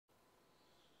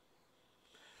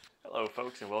Hello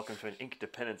folks and welcome to an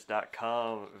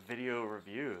inkdependence.com video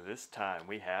review. This time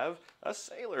we have a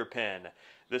Sailor pen.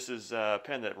 This is a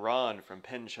pen that Ron from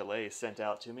Pen Chalet sent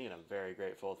out to me and I'm very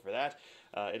grateful for that.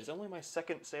 It is only my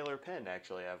second Sailor pen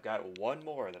actually. I've got one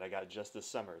more that I got just this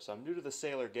summer, so I'm new to the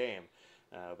Sailor game,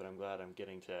 but I'm glad I'm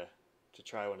getting to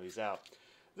try one of these out.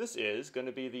 This is going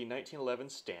to be the 1911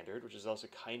 Standard, which is also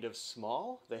kind of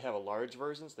small. They have a large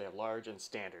version, so they have large and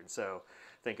standard. So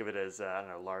think of it as, I don't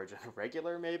know, large and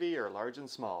regular maybe, or large and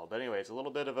small. But anyway, it's a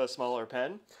little bit of a smaller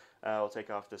pen. We'll take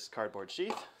off this cardboard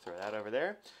sheath, throw that over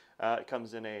there. It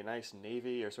comes in a nice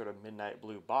navy or sort of midnight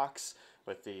blue box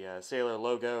with the Sailor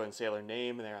logo and Sailor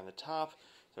name there on the top,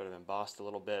 sort of embossed a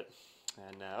little bit.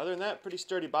 And other than that, pretty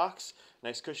sturdy box,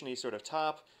 nice cushiony sort of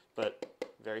top, but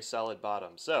very solid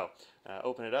bottom. So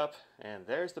open it up and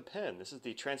there's the pen. This is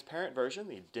the transparent version,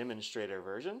 the demonstrator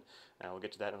version. We'll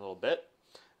get to that in a little bit.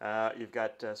 You've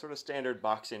got sort of standard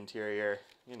box interior,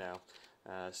 you know,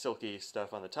 silky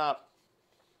stuff on the top.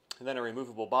 And then a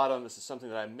removable bottom. This is something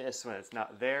that I miss when it's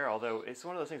not there, although it's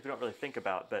one of those things we don't really think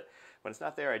about, but when it's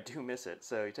not there I do miss it.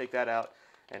 So you take that out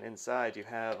and inside you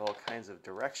have all kinds of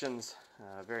directions,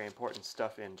 very important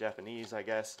stuff in Japanese, I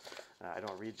guess. I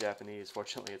don't read Japanese.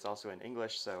 Fortunately, it's also in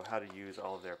English, so how to use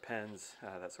all of their pens,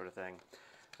 that sort of thing.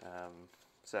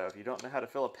 So if you don't know how to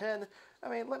fill a pen, I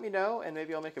mean, let me know, and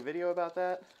maybe I'll make a video about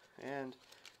that. And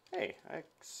hey, I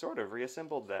sort of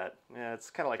reassembled that. Yeah,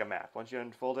 it's kind of like a map. Once you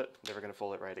unfold it, never going to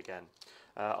fold it right again.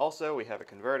 Also, we have a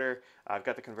converter. I've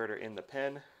got the converter in the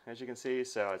pen, as you can see,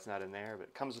 so it's not in there, but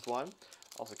it comes with one.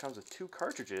 Also comes with 2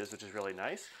 cartridges, which is really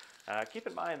nice. Keep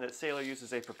in mind that Sailor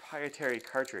uses a proprietary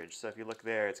cartridge, so if you look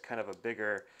there, it's kind of a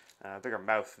bigger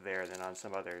mouth there than on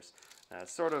some others.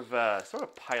 Sort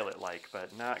of pilot-like,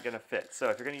 but not going to fit. So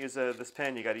if you're going to use this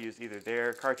pen, you got to use either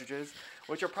their cartridges,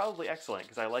 which are probably excellent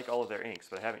because I like all of their inks,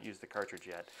 but I haven't used the cartridge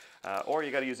yet, or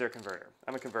you got to use their converter.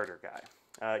 I'm a converter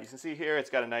guy. You can see here it's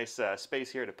got a nice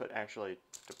space here to put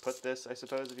this, I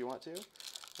suppose, if you want to.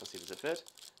 Let's see, does it fit?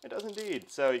 It does indeed.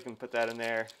 So you can put that in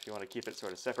there if you want to keep it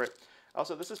sort of separate.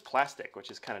 Also, this is plastic, which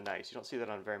is kind of nice. You don't see that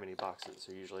on very many boxes.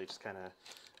 They're usually just kind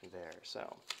of there.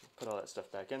 So put all that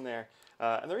stuff back in there.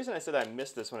 And the reason I said I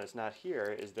missed this when it's not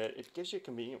here is that it gives you a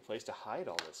convenient place to hide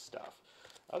all this stuff.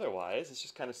 Otherwise, it's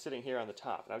just kind of sitting here on the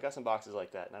top. And I've got some boxes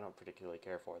like that, and I don't particularly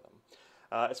care for them.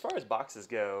 As far as boxes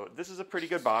go, this is a pretty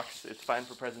good box. It's fine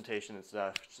for presentation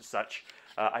and such.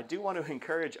 I do want to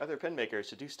encourage other pen makers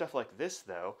to do stuff like this,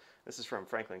 though. This is from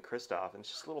Franklin Christoph, and it's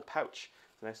just a little pouch.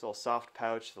 It's a nice little soft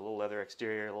pouch, the little leather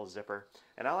exterior, a little zipper.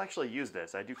 And I'll actually use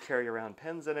this. I do carry around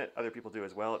pens in it. Other people do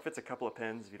as well. It fits a couple of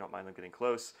pens if you don't mind them getting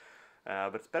close.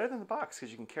 But it's better than the box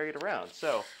because you can carry it around.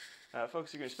 So,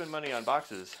 folks, you're going to spend money on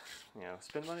boxes. You know,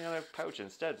 spend money on a pouch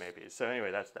instead, maybe. So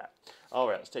anyway, that's that. All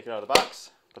right, let's take it out of the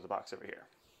box. Put the box over here.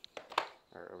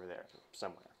 Or over there,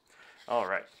 somewhere. All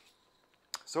right.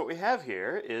 So what we have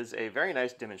here is a very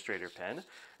nice demonstrator pen.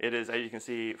 It is, as you can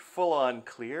see, full-on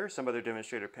clear. Some other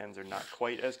demonstrator pens are not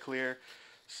quite as clear.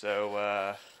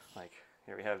 So, like,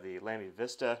 here we have the Lamy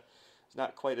Vista. It's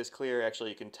not quite as clear. Actually,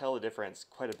 you can tell the difference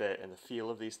quite a bit in the feel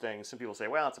of these things. Some people say,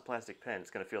 well, it's a plastic pen. It's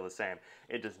going to feel the same.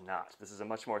 It does not. This is a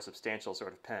much more substantial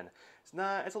sort of pen.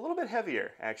 It's a little bit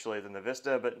heavier, actually, than the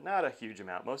Vista, but not a huge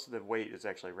amount. Most of the weight is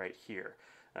actually right here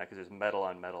because there's metal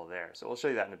on metal there. So we'll show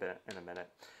you that in a minute.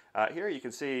 Here you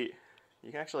can see,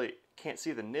 you actually can't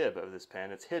see the nib of this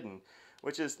pen. It's hidden,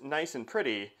 which is nice and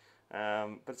pretty,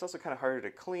 but it's also kind of harder to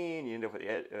clean. You end up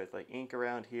with like ink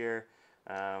around here,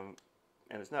 and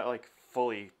it's not like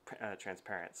fully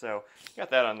transparent. So you got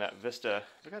that on that Vista.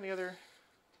 Have we got any other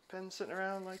pens sitting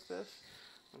around like this?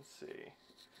 Let's see.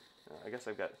 I guess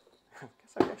I've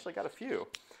actually got a few.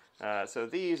 So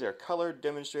these are colored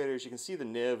demonstrators. You can see the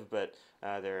nib, but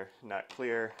they're not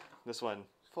clear. This one,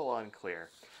 full-on clear.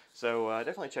 So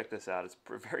definitely check this out. It's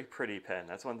a very pretty pen.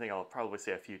 That's one thing I'll probably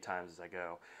say a few times as I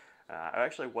go. I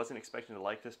actually wasn't expecting to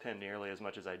like this pen nearly as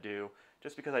much as I do,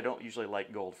 just because I don't usually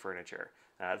like gold furniture.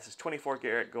 This is 24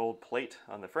 karat gold plate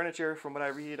on the furniture from what I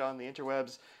read on the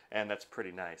interwebs, and that's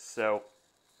pretty nice. So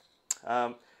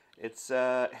it's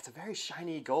a very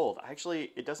shiny gold.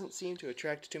 Actually, it doesn't seem to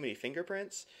attract too many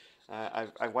fingerprints.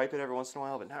 I wipe it every once in a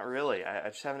while, but not really. I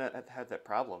just haven't had that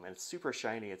problem. And it's super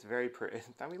shiny. It's very pretty.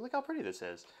 I mean, look how pretty this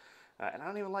is. And I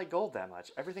don't even like gold that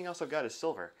much. Everything else I've got is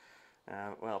silver.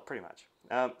 Well, pretty much.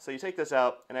 So you take this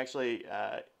out, and actually,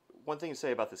 one thing to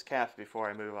say about this cap before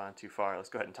I move on too far, let's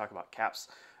go ahead and talk about caps.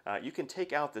 You can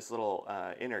take out this little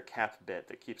inner cap bit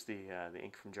that keeps the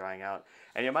ink from drying out,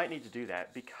 and you might need to do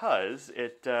that because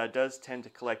it does tend to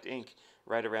collect ink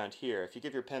right around here. If you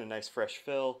give your pen a nice fresh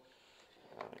fill,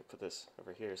 let me put this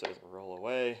over here so it doesn't roll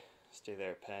away. Stay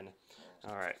there, pen.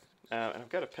 All right, and I've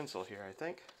got a pencil here, I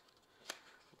think.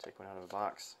 I'll take one out of the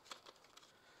box.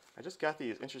 I just got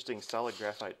these interesting solid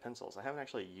graphite pencils. I haven't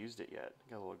actually used it yet.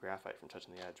 Got a little graphite from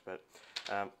touching the edge, but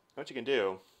what you can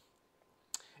do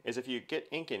is if you get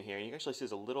ink in here, you can actually see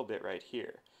there's a little bit right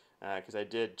here, because I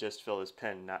did just fill this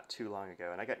pen not too long ago,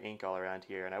 and I got ink all around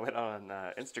here, and I went on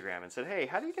Instagram and said, hey,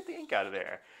 how do you get the ink out of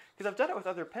there? Because I've done it with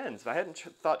other pens, but I hadn't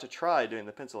thought to try doing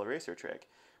the pencil eraser trick,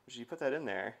 which is you put that in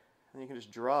there, and you can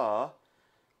just draw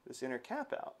this inner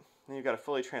cap out. And you've got a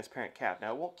fully transparent cap.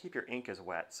 Now, it won't keep your ink as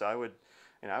wet, so I would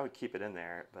keep it in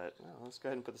there, but well, let's go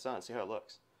ahead and put this on and see how it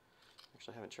looks.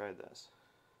 Actually, I haven't tried this.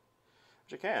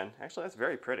 Which I can. Actually, that's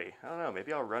very pretty. I don't know,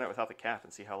 maybe I'll run it without the cap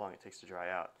and see how long it takes to dry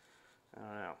out. I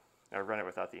don't know. I'll run it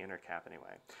without the inner cap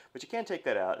anyway. But you can take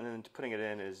that out, and then putting it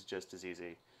in is just as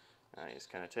easy. You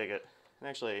just kind of take it, and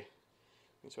actually, you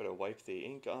can sort of wipe the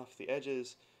ink off the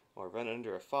edges, or run it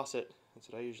under a faucet. That's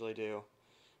what I usually do.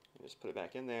 And just put it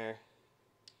back in there.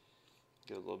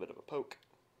 Give it a little bit of a poke.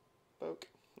 Poke.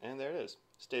 And there it is.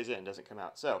 Stays in, doesn't come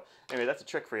out. So, anyway, that's a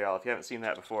trick for y'all. If you haven't seen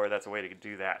that before, that's a way to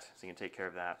do that. So you can take care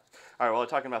of that. All right, well,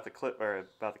 talking about the clip, or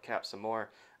about the cap some more.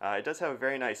 It does have a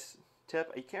very nice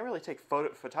tip. You can't really take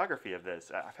photography of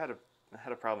this. I had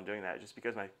a problem doing that just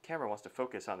because my camera wants to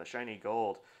focus on the shiny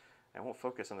gold and won't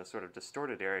focus on the sort of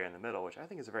distorted area in the middle, which I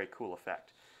think is a very cool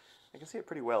effect. I can see it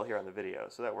pretty well here on the video,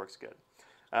 so that works good.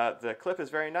 The clip is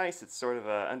very nice. It's sort of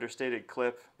an understated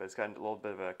clip, but it's got a little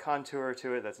bit of a contour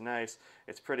to it that's nice.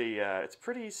 It's pretty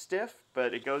stiff,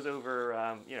 but it goes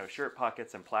over you know, shirt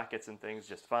pockets and plackets and things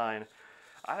just fine.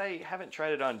 I haven't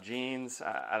tried it on jeans.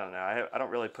 I don't know. I don't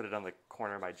really put it on the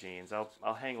corner of my jeans.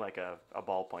 I'll hang like a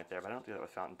ballpoint there, but I don't do that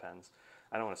with fountain pens.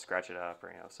 I don't want to scratch it up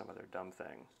or some other dumb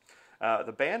thing.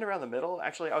 The band around the middle,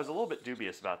 actually, I was a little bit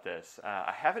dubious about this.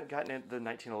 I haven't gotten into the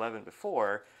 1911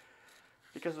 before,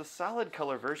 because the solid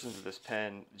color versions of this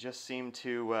pen just seem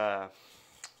to, I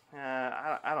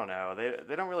don't know,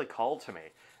 they don't really call to me.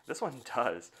 This one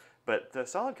does, but the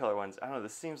solid color ones, I don't know,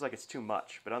 this seems like it's too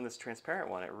much, but on this transparent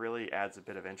one, it really adds a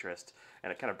bit of interest,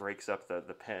 and it kind of breaks up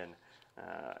the pen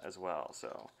as well.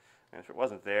 So, and if it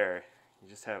wasn't there, you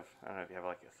just have, I don't know if you have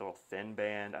like a little thin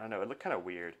band, I don't know, it looked kind of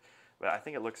weird, but I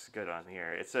think it looks good on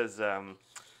here. It says,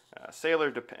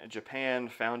 Sailor Japan,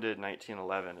 founded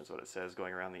 1911 is what it says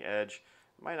going around the edge.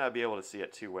 Might not be able to see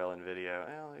it too well in video.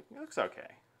 Well, it looks okay.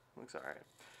 It looks all right.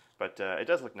 But it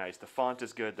does look nice. The font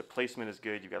is good. The placement is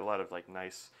good. You've got a lot of like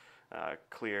nice,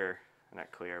 clear,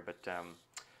 not clear, but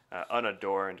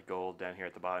unadorned gold down here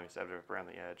at the bottom instead of around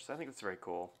the edge. So I think it's very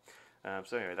cool.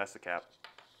 So anyway, that's the cap.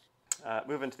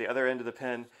 Moving to the other end of the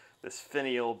pen, this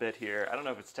finial bit here. I don't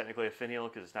know if it's technically a finial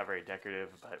because it's not very decorative,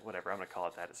 but whatever, I'm going to call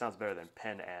it that. It sounds better than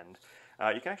pen end.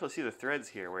 You can actually see the threads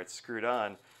here where it's screwed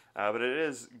on. But it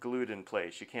is glued in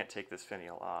place. You can't take this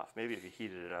finial off. Maybe if you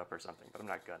heated it up or something, but I'm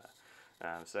not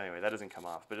gonna. So anyway, that doesn't come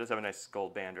off. But it does have a nice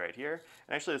gold band right here.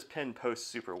 And actually this pin posts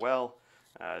super well.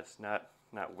 It's not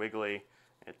wiggly.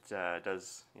 It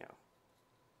does,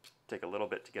 take a little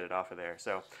bit to get it off of there.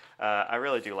 So I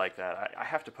really do like that. I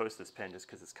have to post this pen just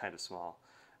because it's kind of small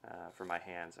for my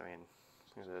hands. I mean,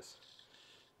 look at this.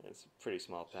 It's a pretty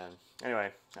small pen.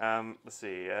 Anyway, let's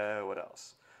see, what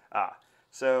else?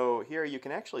 So here you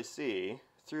can actually see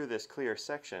through this clear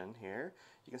section here,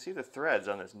 you can see the threads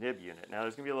on this nib unit. Now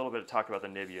there's going to be a little bit of talk about the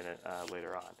nib unit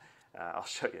later on. I'll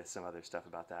show you some other stuff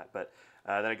about that. But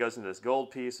then it goes into this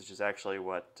gold piece, which is actually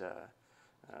what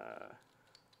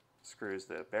screws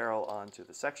the barrel onto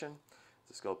the section.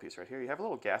 It's this gold piece right here. You have a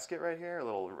little gasket right here, a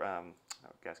little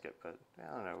gasket, but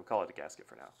I don't know, we'll call it a gasket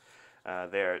for now.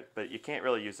 There, but you can't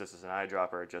really use this as an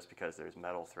eyedropper just because there's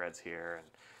metal threads here,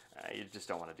 and you just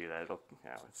don't want to do that. It'll,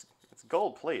 it's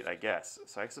gold plate, I guess.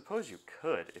 So I suppose you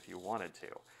could if you wanted to.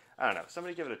 I don't know.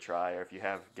 Somebody give it a try, or if you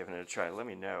have given it a try, let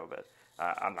me know. But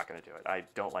I'm not going to do it. I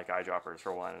don't like eyedroppers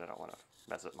for one, and I don't want to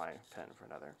mess up my pen for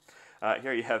another.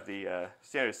 Here you have the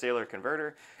standard Sailor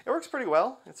converter. It works pretty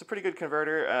well. It's a pretty good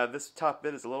converter. This top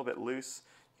bit is a little bit loose.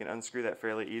 You can unscrew that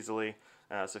fairly easily.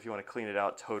 So if you want to clean it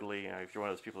out totally, if you're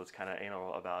one of those people that's kind of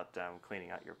anal about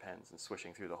cleaning out your pens and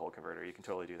swishing through the whole converter, you can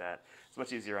totally do that. It's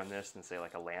much easier on this than say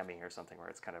like a Lamy or something where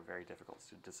it's kind of very difficult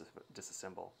to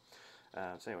disassemble.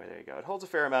 So anyway, there you go. It holds a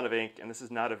fair amount of ink, and this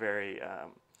is not a very,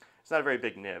 it's not a very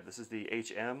big nib. This is the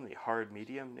HM, the hard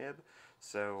medium nib.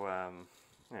 So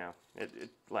it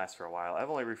lasts for a while. I've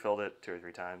only refilled it 2 or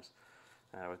 3 times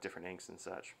with different inks and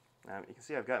such. You can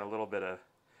see I've gotten a little bit of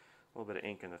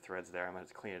ink in the threads there. I'm going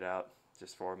to clean it out,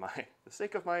 just for the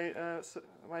sake of my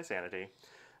my sanity.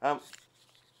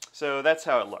 So that's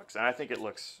how it looks, and I think it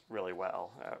looks really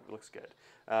well. It looks good.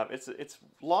 It's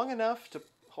long enough to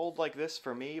hold like this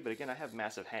for me, but again, I have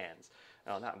massive hands.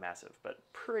 well, not massive, but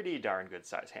pretty darn good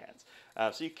size hands.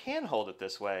 So you can hold it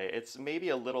this way. It's maybe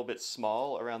a little bit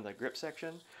small around the grip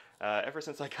section. Ever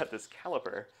since I got this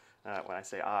caliper, when I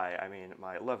say I mean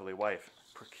my lovely wife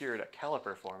procured a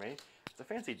caliper for me. It's a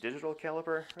fancy digital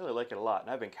caliper. I really like it a lot, and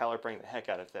I've been calipering the heck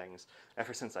out of things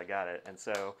ever since I got it. And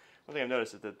so one thing I've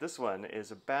noticed is that this one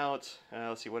is about,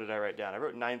 let's see, what did I write down? I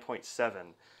wrote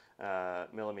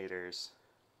 9.7 millimeters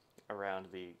around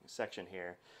the section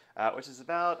here, which is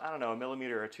about, I don't know, a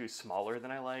millimeter or two smaller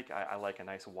than I like. I like a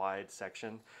nice wide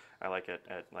section. I like it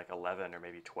at like 11 or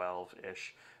maybe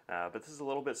 12-ish. But this is a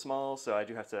little bit small, so I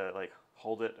do have to like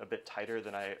hold it a bit tighter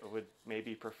than I would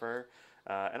maybe prefer.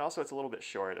 And also it's a little bit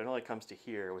short. It only comes to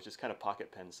here, which is kind of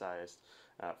pocket pen sized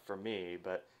for me,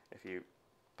 but if you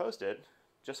post it,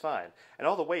 just fine. And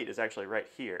all the weight is actually right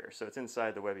here, so it's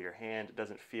inside the web of your hand. It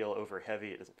doesn't feel over heavy,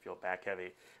 it doesn't feel back heavy.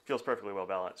 It feels perfectly well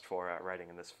balanced for writing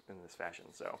in this fashion.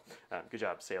 So good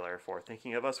job, Sailor, for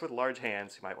thinking of us with large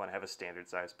hands who might want to have a standard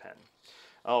size pen.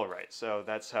 Alright, so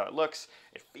that's how it looks.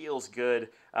 It feels good.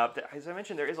 As I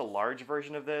mentioned, there is a large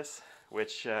version of this,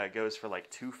 which goes for like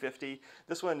 $250.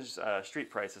 This one's street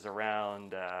price is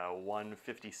around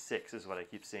 $156 is what I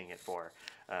keep seeing it for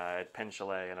at Pen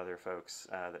Chalet and other folks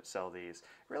that sell these.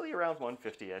 Really around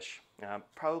 $150-ish.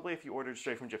 Probably if you ordered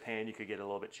straight from Japan, you could get it a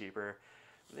little bit cheaper.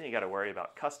 But then you got to worry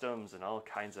about customs and all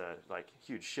kinds of like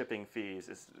huge shipping fees.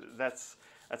 That's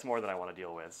more than I want to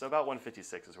deal with. So about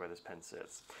 $156 is where this pen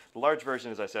sits. The large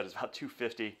version, as I said, is about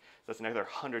 $250. That's another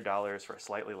 $100 for a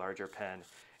slightly larger pen.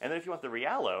 And then if you want the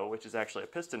Rialo, which is actually a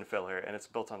piston filler, and it's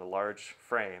built on a large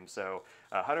frame, so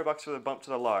 $100 for the bump to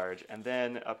the large, and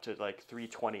then up to like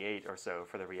 $328 or so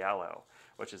for the Rialo,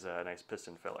 which is a nice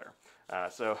piston filler.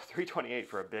 So $328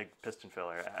 for a big piston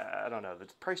filler, I don't know, the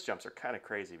price jumps are kind of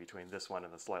crazy between this one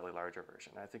and the slightly larger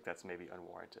version. I think that's maybe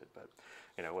unwarranted, but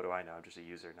you know, what do I know? I'm just a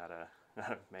user, not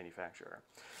a manufacturer.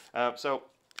 So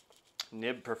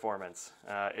nib performance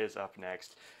is up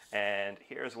next, and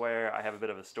here's where I have a bit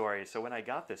of a story. So when I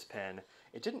got this pen,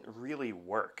 it didn't really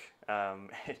work.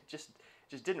 It just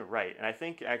didn't write, and I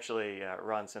think actually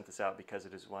Ron sent this out because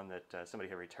it is one that somebody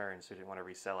had returned, so he didn't want to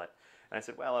resell it. And I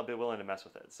said, well, I'll be willing to mess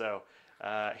with it. So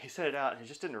he sent it out, and it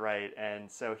just didn't write. And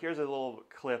so here's a little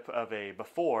clip of a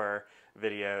before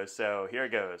video. So here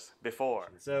it goes, before.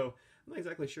 So I'm not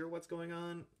exactly sure what's going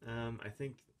on. I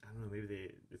think, I don't know,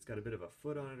 maybe it's got a bit of a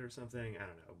foot on it or something. I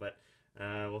don't know. But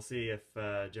we'll see if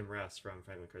Jim Rouse from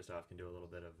Franklin Christoph can do a little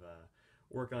bit of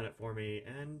work on it for me.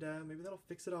 And maybe that'll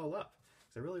fix it all up.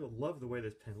 Because I really love the way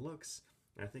this pen looks.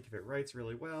 And I think if it writes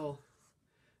really well,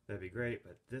 that'd be great.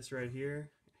 But this right here,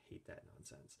 I hate that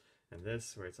nonsense. And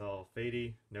this, where it's all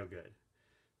fadey, no good.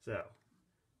 So,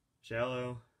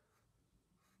 shallow,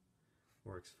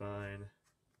 works fine.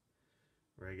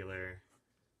 Regular,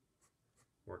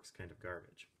 works kind of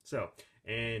garbage. So,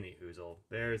 any hoozle,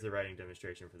 there's the writing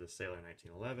demonstration for the Sailor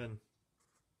 1911.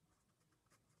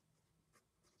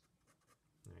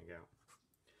 There you go.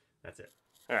 That's it.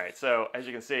 Alright, so as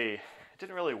you can see, it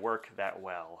didn't really work that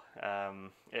well.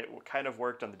 It kind of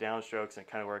worked on the downstrokes, and it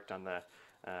kind of worked on the,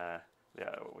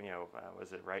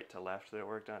 was it right to left that it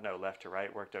worked on? No, left to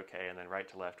right worked okay, and then right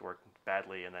to left worked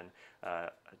badly, and then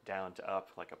down to up,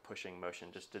 like a pushing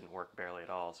motion, just didn't work barely at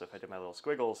all. So if I did my little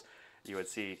squiggles, you would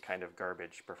see kind of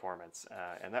garbage performance,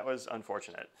 and that was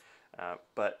unfortunate.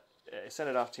 But I sent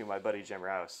it off to my buddy Jim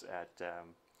Rouse at,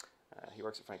 he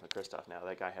works at Franklin Christoph now.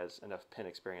 That guy has enough pen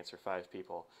experience for 5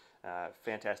 people.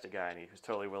 Fantastic guy, and he was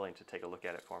totally willing to take a look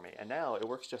at it for me. And now it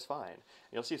works just fine.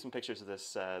 You'll see some pictures of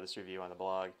this this review on the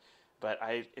blog. But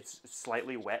it's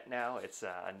slightly wet now. It's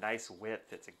a nice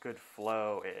width. It's a good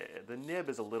flow. The nib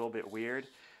is a little bit weird.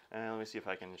 Let me see if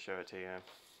I can show it to you.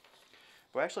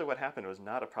 But actually what happened was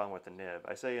not a problem with the nib.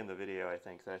 I say in the video, I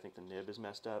think the nib is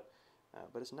messed up,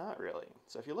 but it's not really.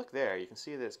 So if you look there, you can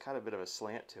see that it's kind of a bit of a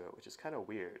slant to it, which is kind of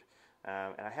weird.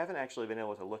 And I haven't actually been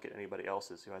able to look at anybody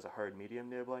else's who has a hard medium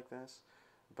nib like this,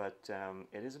 but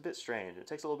it is a bit strange. It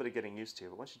takes a little bit of getting used to,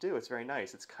 but once you do, it's very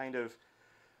nice. It's kind of,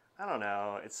 I don't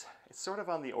know, it's sort of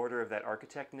on the order of that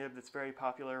Architect nib that's very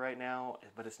popular right now,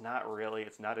 but it's not really,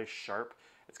 it's not as sharp.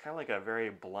 It's kind of like a very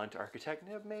blunt Architect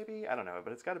nib maybe, I don't know,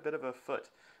 but it's got a bit of a foot,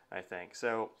 I think.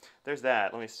 So there's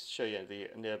that. Let me show you the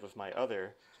nib of my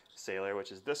other Sailor,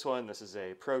 which is this one. This is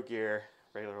a Pro Gear,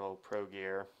 regular old Pro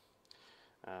Gear.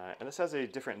 And this has a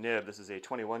different nib. This is a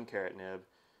 21 karat nib,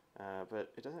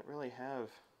 but it doesn't really have,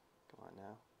 come on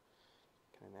now,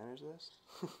 can I manage this?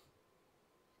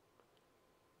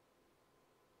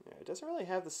 Yeah, it doesn't really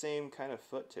have the same kind of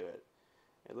foot to it.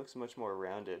 It looks much more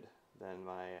rounded than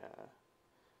my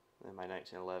in my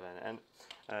 1911.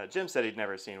 And Jim said he'd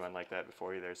never seen one like that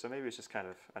before either, so maybe it's just kind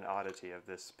of an oddity of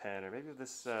this pen, or maybe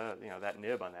this, that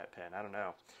nib on that pen. I don't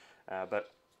know.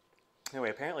 But anyway,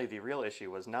 apparently the real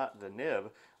issue was not the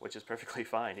nib, which is perfectly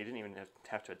fine. He didn't even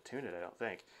have to tune it, I don't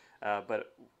think.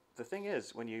 But the thing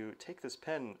is, when you take this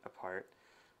pen apart,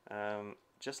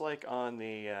 just like on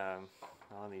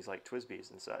these like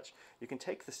TWSBIs and such, you can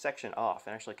take the section off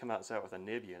and actually come outside with a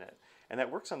nib unit. And that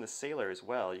works on the Sailor as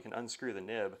well. You can unscrew the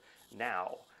nib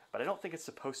now, but I don't think it's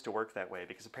supposed to work that way,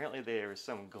 because apparently there was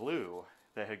some glue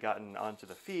that had gotten onto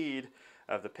the feed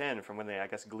of the pen from when they, I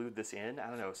guess, glued this in. I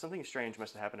don't know, something strange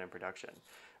must have happened in production.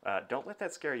 Don't let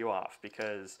that scare you off,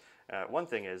 because one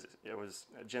thing is,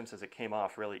 Jim says it came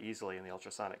off really easily in the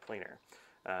ultrasonic cleaner.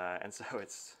 And so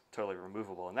it's totally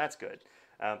removable, and that's good.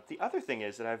 The other thing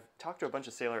is that I've talked to a bunch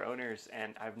of Sailor owners,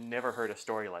 and I've never heard a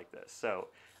story like this. So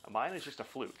mine is just a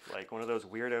fluke, like one of those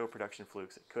weirdo production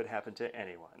flukes. It could happen to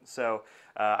anyone. So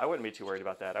I wouldn't be too worried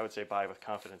about that. I would say buy with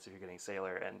confidence if you're getting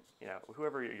Sailor, and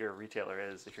whoever your retailer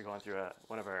is, if you're going through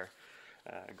one of our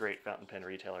great fountain pen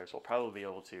retailers, will probably be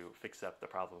able to fix up the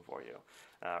problem for you.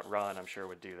 Ron, I'm sure,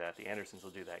 would do that. The Andersons will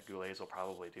do that. Goulets will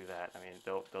probably do that. I mean,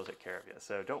 they'll take care of you.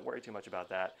 So don't worry too much about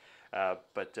that.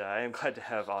 But I am glad to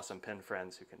have awesome pen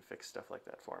friends who can fix stuff like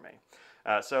that for me.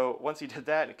 So once he did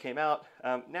that, it came out.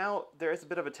 Now there is a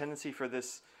bit of a tendency for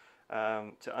this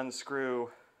to unscrew.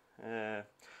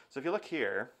 So if you look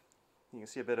here, you can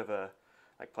see a bit of a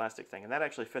plastic thing, and that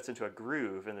actually fits into a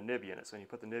groove in the nib unit. So when you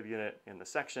put the nib unit in the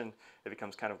section, it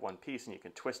becomes kind of one piece, and you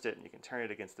can twist it and you can turn it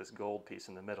against this gold piece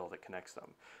in the middle that connects them.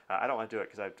 I don't want to do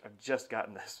it because I've just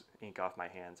gotten this ink off my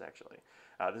hands, actually.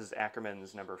 This is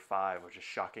Ackerman's number 5, which is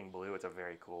shocking blue. It's a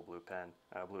very cool blue pen,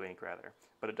 blue ink rather,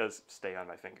 but it does stay on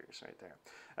my fingers right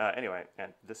there. Anyway,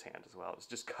 and this hand as well. It was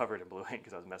just covered in blue ink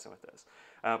because I was messing with this.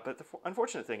 But the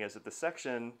unfortunate thing is that the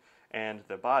section and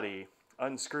the body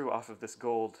unscrew off of this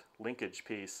gold linkage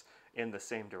piece in the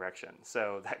same direction.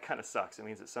 So that kind of sucks. It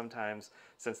means that sometimes,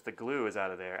 since the glue is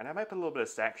out of there, and I might put a little bit of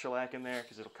sac shellac in there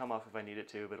because it'll come off if I need it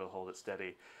to, but it'll hold it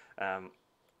steady. Now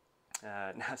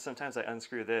sometimes I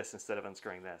unscrew this instead of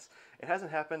unscrewing this. It hasn't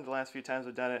happened the last few times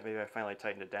I've done it. Maybe I finally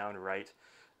tightened it down right.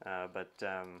 Yeah,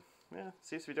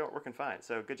 seems to be working fine.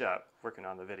 So good job working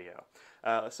on the video.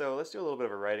 So let's do a little bit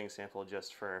of a writing sample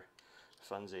just for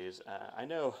funsies. I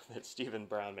know that Stephen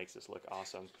Brown makes this look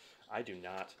awesome. I do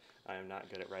not. I am not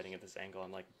good at writing at this angle.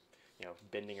 I'm like,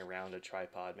 bending around a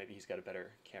tripod. Maybe he's got a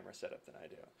better camera setup than I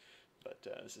do. But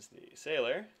this is the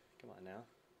Sailor. Come on now.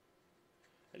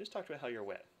 I just talked about how you're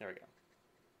wet. There we go.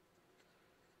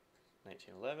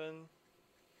 1911.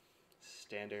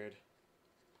 Standard.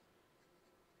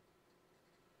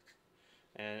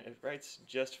 And it writes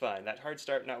just fine. That hard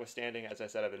start notwithstanding, as I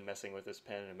said, I've been messing with this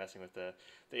pen and messing with the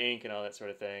ink and all that sort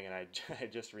of thing, and I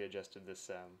just readjusted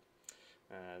this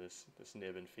this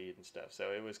nib and feed and stuff,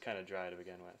 so it was kind of dry to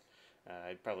begin with.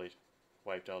 I probably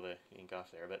wiped all the ink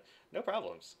off there, but no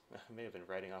problems. I may have been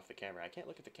writing off the camera. I can't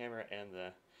look at the camera and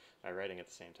my writing at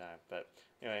the same time, but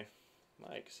anyway,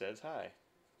 Mike says hi.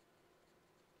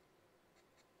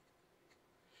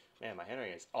 Man, my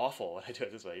handwriting is awful when I do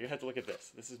it this way. You have to look at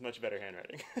this. This is much better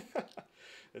handwriting.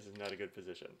 This is not a good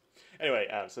position. Anyway,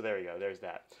 so there we go. There's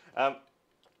that. You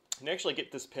can actually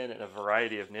get this pen in a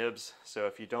variety of nibs. So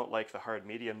if you don't like the hard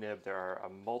medium nib, there are a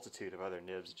multitude of other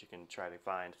nibs that you can try to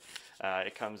find.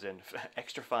 It comes in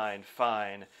extra fine,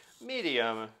 fine,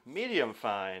 medium, medium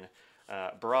fine,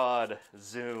 broad,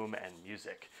 zoom, and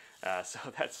music. So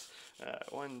that's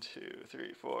 1, 2,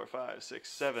 3, 4, 5,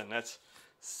 6, 7. That's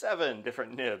 7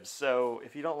 different nibs. So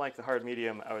if you don't like the hard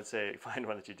medium, I would say find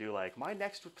one that you do like. My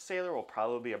next Sailor will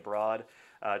probably be a broad,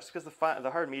 just because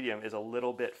the hard medium is a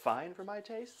little bit fine for my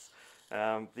tastes.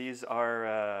 These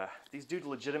do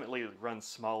legitimately run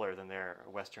smaller than their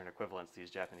Western equivalents,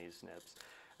 these Japanese nibs.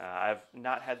 I've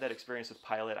not had that experience with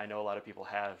Pilot. I know a lot of people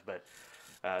have, but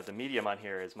the medium on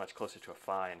here is much closer to a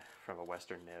fine from a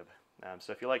Western nib.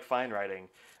 So if you like fine writing,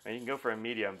 I mean, you can go for a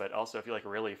medium, but also if you like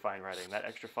really fine writing, that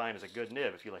extra fine is a good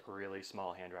nib if you like really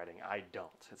small handwriting. I don't.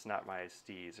 It's not my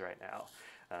steez right now,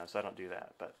 so I don't do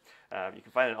that. But you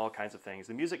can find it in all kinds of things.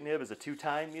 The music nib is a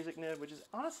 2-time music nib, which is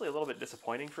honestly a little bit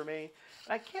disappointing for me.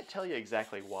 And I can't tell you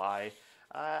exactly why.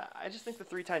 I just think the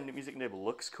 3-time music nib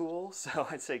looks cool, so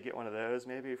I'd say get one of those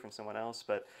maybe from someone else.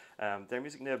 But their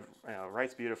music nib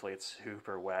writes beautifully. It's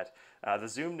super wet. The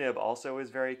zoom nib also is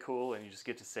very cool, and you just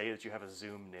get to say that you have a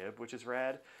zoom nib, which is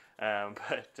rad.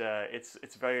 But it's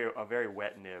a very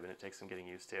wet nib, and it takes some getting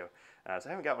used to. So I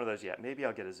haven't got one of those yet. Maybe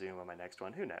I'll get a zoom on my next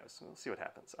one. Who knows? We'll see what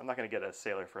happens. I'm not going to get a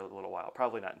Sailor for a little while.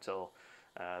 Probably not until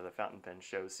the fountain pen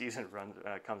show season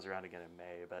comes around again in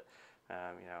May. But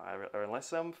Or unless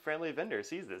some friendly vendor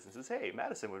sees this and says, hey,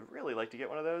 Madison would really like to get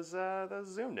one of those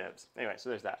zoom nibs. Anyway, so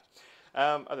there's that.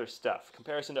 Other stuff.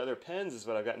 Comparison to other pens is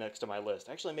what I've got next to my list.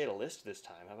 I actually made a list this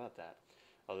time. How about that?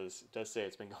 Although this does say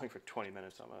it's been going for 20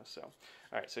 minutes almost. So,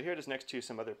 all right, so here it is next to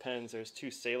some other pens. There's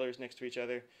two Sailors next to each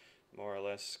other, more or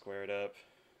less squared up.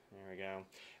 There we go.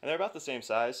 And they're about the same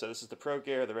size. So this is the Pro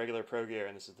Gear, the regular Pro Gear,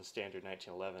 and this is the standard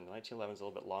 1911. The 1911 is a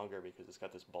little bit longer because it's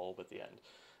got this bulb at the end,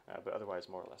 but otherwise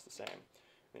more or less the same.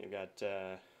 And you've got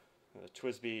the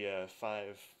TWSBI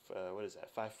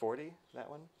 540, that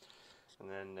one. And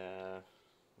then,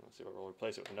 let's see what we'll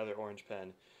replace it with another orange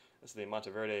pen. This is the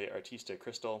Monteverde Artista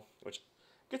Crystal, which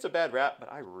gets a bad rap,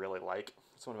 but I really like.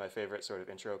 It's one of my favorite sort of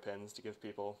intro pens to give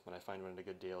people when I find one at a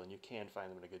good deal, and you can find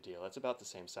them at a good deal. It's about the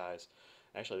same size.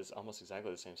 Actually, it's almost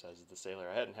exactly the same size as the Sailor.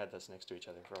 I hadn't had this next to each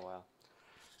other for a while.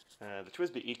 The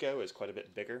TWSBI Eco is quite a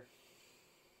bit bigger.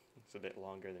 It's a bit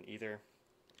longer than either,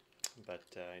 but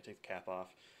you take the cap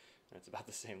off, and it's about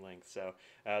the same length. So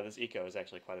this Eco is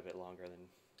actually quite a bit longer than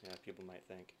people might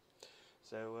think.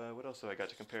 So what else have I got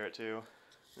to compare it to?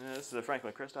 This is a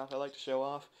Franklin Christoph I like to show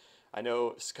off. I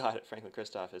know Scott at Franklin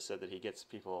Christoph has said that he gets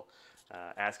people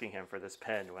asking him for this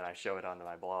pen when I show it on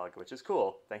my blog, which is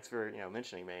cool. Thanks for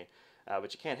mentioning me.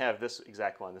 But you can't have this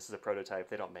exact one. This is a prototype.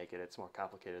 They don't make it. It's more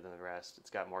complicated than the rest. It's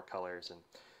got more colors and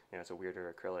it's a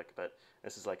weirder acrylic. But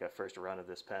this is like a first run of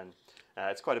this pen.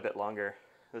 It's quite a bit longer.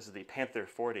 This is the Panther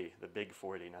 40, the big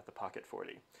 40, not the Pocket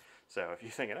 40. So if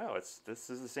you're thinking, oh, this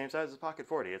is the same size as the Pocket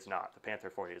 40, it's not. The Panther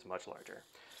 40 is much larger.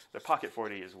 The Pocket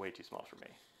 40 is way too small for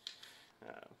me.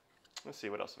 Let's see,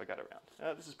 what else have I got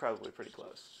around? This is probably pretty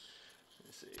close.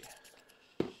 Let's see.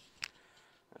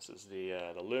 This is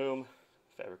the Loom,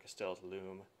 Faber-Castell's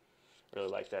Loom. Really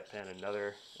like that pen,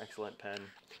 another excellent pen.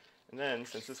 And then,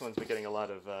 since this one's been getting a lot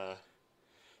of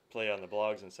play on the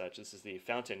blogs and such, this is the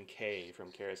Fountain K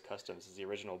from Kara's Customs. This is the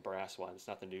original brass one. It's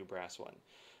not the new brass one,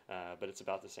 but it's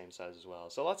about the same size as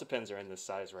well. So lots of pens are in this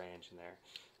size range, and they're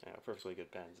perfectly good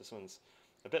pens. This one's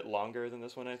a bit longer than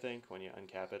this one, I think, when you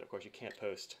uncap it. Of course, you can't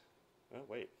post. Oh,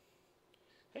 wait.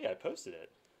 Hey, I posted it.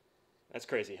 That's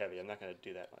crazy heavy. I'm not going to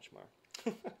do that much more.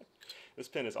 This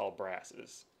pen is all brass. It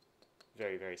is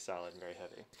very, very solid and very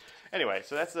heavy. Anyway,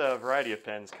 so that's a variety of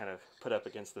pens kind of put up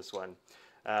against this one.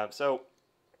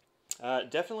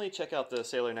 Definitely check out the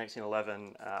Sailor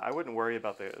 1911. I wouldn't worry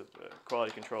about the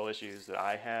quality control issues that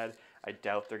I had. I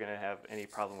doubt they're going to have any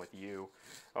problem with you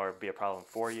or be a problem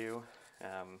for you.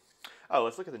 Oh,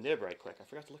 let's look at the nib right quick. I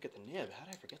forgot to look at the nib. How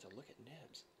did I forget to look at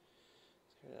nibs?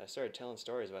 I started telling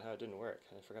stories about how it didn't work,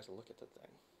 and I forgot to look at the thing.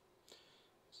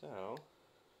 So,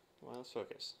 well, let's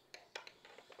focus.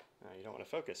 You don't want to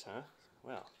focus, huh?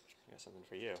 Well, I got something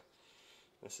for you.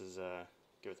 This is, go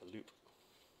with a loop.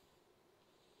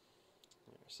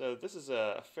 So this is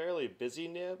a fairly busy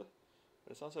nib,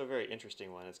 but it's also a very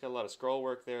interesting one. It's got a lot of scroll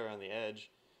work there on the edge.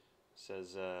 It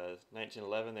says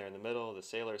 1911 there in the middle, the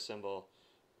Sailor symbol.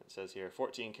 It says here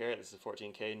 14 karat, this is a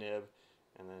 14K nib,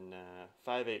 and then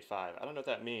 585. I don't know what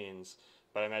that means,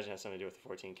 but I imagine it has something to do with the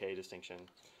 14K distinction.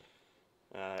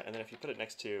 And then if you put it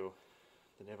next to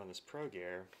the nib on this Pro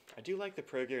Gear, I do like the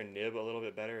Pro Gear nib a little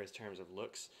bit better in terms of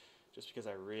looks, just because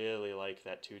I really like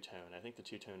that two-tone. I think the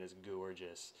two-tone is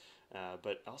gorgeous.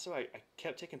 But also I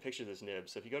kept taking pictures of this nib,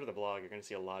 so if you go to the blog, you're going to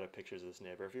see a lot of pictures of this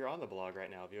nib. Or if you're on the blog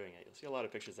right now viewing it, you'll see a lot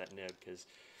of pictures of that nib, because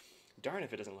darn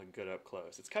if it doesn't look good up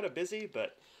close. It's kind of busy,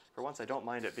 but for once I don't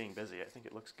mind it being busy. I think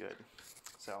it looks good.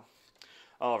 So,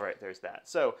 alright, there's that.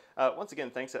 So, once again,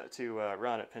 thanks to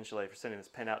Ron at Pen Chalet for sending this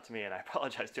pen out to me, and I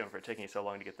apologize to him for taking so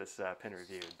long to get this pen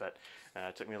reviewed, but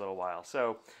it took me a little while.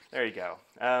 So, there you go.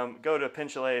 Go to Pen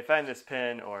Chalet, find this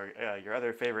pen, or your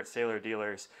other favorite Sailor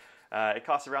dealers. It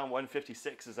costs around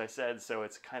 $156, as I said, so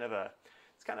it's kind of a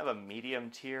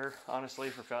medium tier, honestly,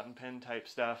 for fountain pen type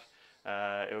stuff.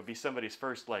 It would be somebody's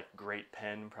first great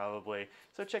pen probably.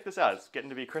 So check this out. It's getting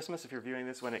to be Christmas if you're viewing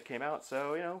this when it came out,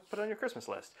 so put it on your Christmas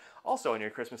list. Also on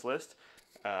your Christmas list,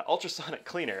 ultrasonic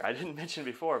cleaner. I didn't mention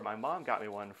before, my mom got me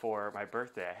one for my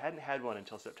birthday. I hadn't had one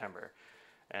until September.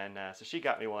 And so she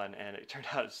got me one, and it turned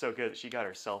out so good that she got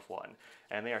herself one.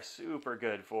 And they are super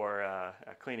good for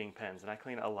cleaning pens, and I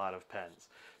clean a lot of pens.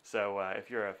 So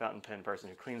if you're a fountain pen person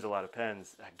who cleans a lot of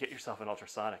pens, get yourself an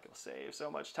ultrasonic. It'll save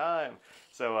so much time.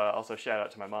 So also shout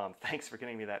out to my mom. Thanks for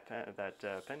getting me that pen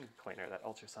cleaner, that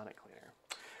ultrasonic cleaner.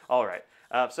 All right.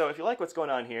 So if you like what's going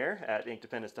on here at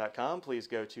InkDependence.com, please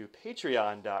go to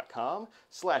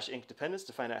patreon.com/InkDependence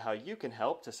to find out how you can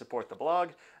help to support the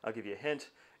blog. I'll give you a hint.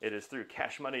 It is through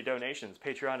Cash Money donations.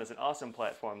 Patreon is an awesome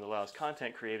platform that allows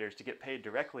content creators to get paid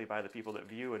directly by the people that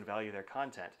view and value their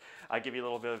content. I give you a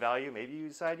little bit of value. Maybe you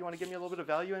decide you want to give me a little bit of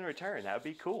value in return. That would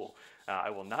be cool. I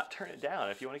will not turn it down.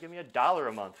 If you want to give me $1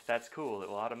 a month, that's cool. It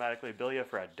will automatically bill you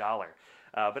for $1.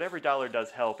 But every dollar does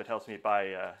help. It helps me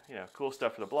buy cool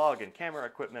stuff for the blog and camera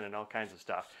equipment and all kinds of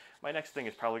stuff. My next thing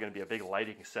is probably going to be a big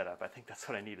lighting setup. I think that's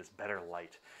what I need is better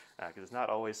light, because it's not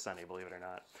always sunny, believe it or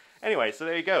not. Anyway, so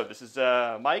there you go. This is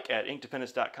Mike at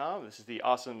inkdependence.com. This is the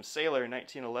awesome Sailor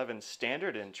 1911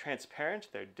 Standard in Transparent,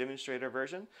 their demonstrator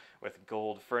version, with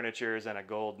gold furnitures and a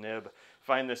gold nib.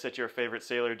 Find this at your favorite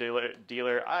Sailor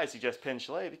dealer. I suggest Pen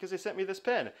Chalet because they sent me this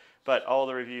pen. But all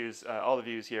the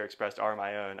views here expressed are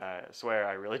my own. I swear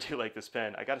I really do like this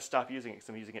pen. I got to stop using it because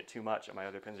I'm using it too much and my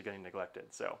other pens are getting neglected.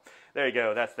 So there you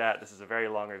go. That's that. This is a very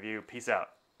long review. Peace out.